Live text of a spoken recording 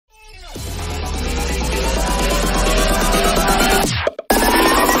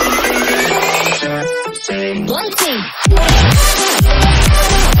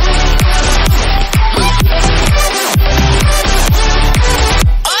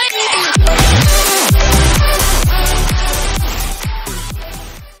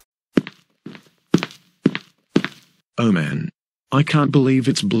Oh man. I can't believe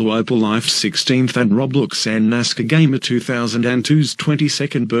it's Blue Opal Life's 16th and Roblox and NASCAR Gamer 2002's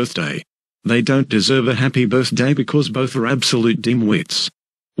 22nd birthday. They don't deserve a happy birthday because both are absolute dimwits.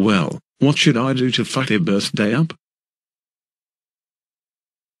 Well, what should I do to fuck their birthday up?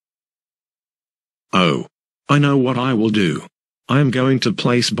 Oh. I know what I will do. I am going to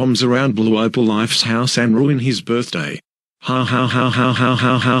place bombs around Blue Opal Life's house and ruin his birthday. Ha ha ha ha ha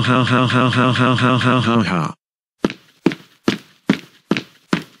ha ha ha ha ha ha ha ha ha ha ha.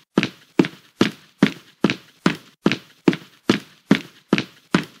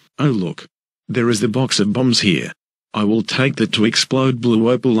 Oh look. There is the box of bombs here. I will take that to explode Blue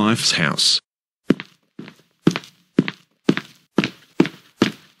Opal Life's house.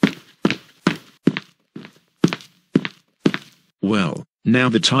 Well, now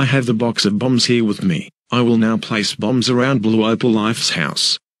that I have the box of bombs here with me, I will now place bombs around Blue Opal Life's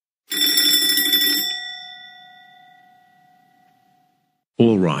house.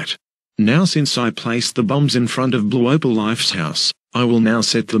 Alright. Now since I placed the bombs in front of Blue Opal Life's house, I will now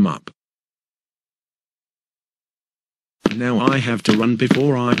set them up. Now I have to run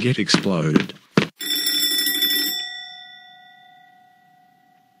before I get exploded.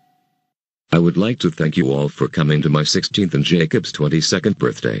 I would like to thank you all for coming to my 16th and Jacob's 22nd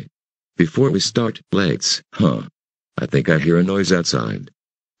birthday. Before we start, I think I hear a noise outside.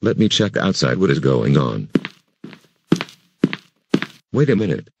 Let me check outside what is going on. Wait a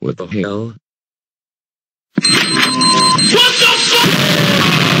minute, what the hell? What the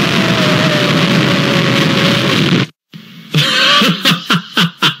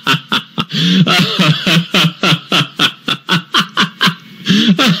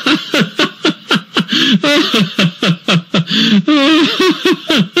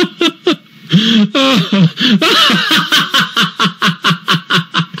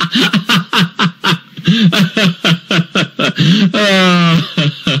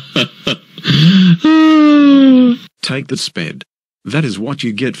Take that, sped. That is what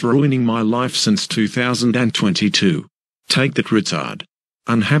you get for ruining my life since 2022. Take that, retard.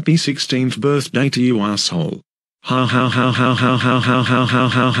 Unhappy 16th birthday to you, asshole. Ha ha ha ha ha ha ha ha ha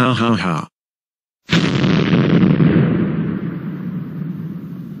ha ha ha ha.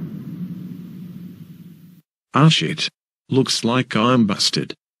 Ah shit. Looks like I'm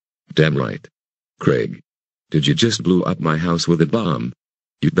busted. Damn right. Craig. Did you just blow up my house with a bomb?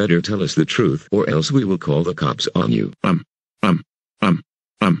 You better tell us the truth or else we will call the cops on you.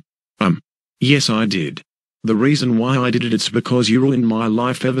 Yes I did. The reason why I did it's because you ruined my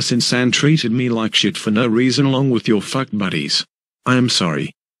life ever since and treated me like shit for no reason along with your fuck buddies. I am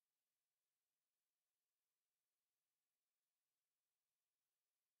sorry.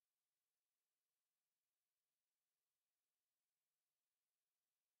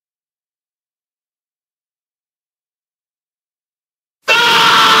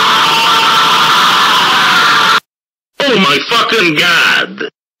 Oh my fucking god!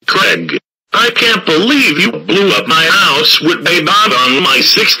 Craig, I can't believe you blew up my house with a bomb on my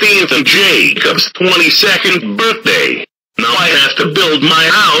 16th and Jacob's 22nd birthday. Now I have to build my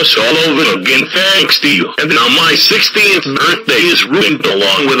house all over again thanks to you, and now my 16th birthday is ruined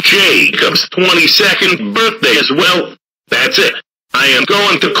along with Jacob's 22nd birthday as well. That's it. I am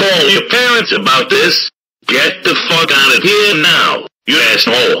going to call your parents about this. Get the fuck out of here now, you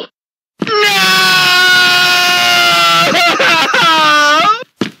asshole. No!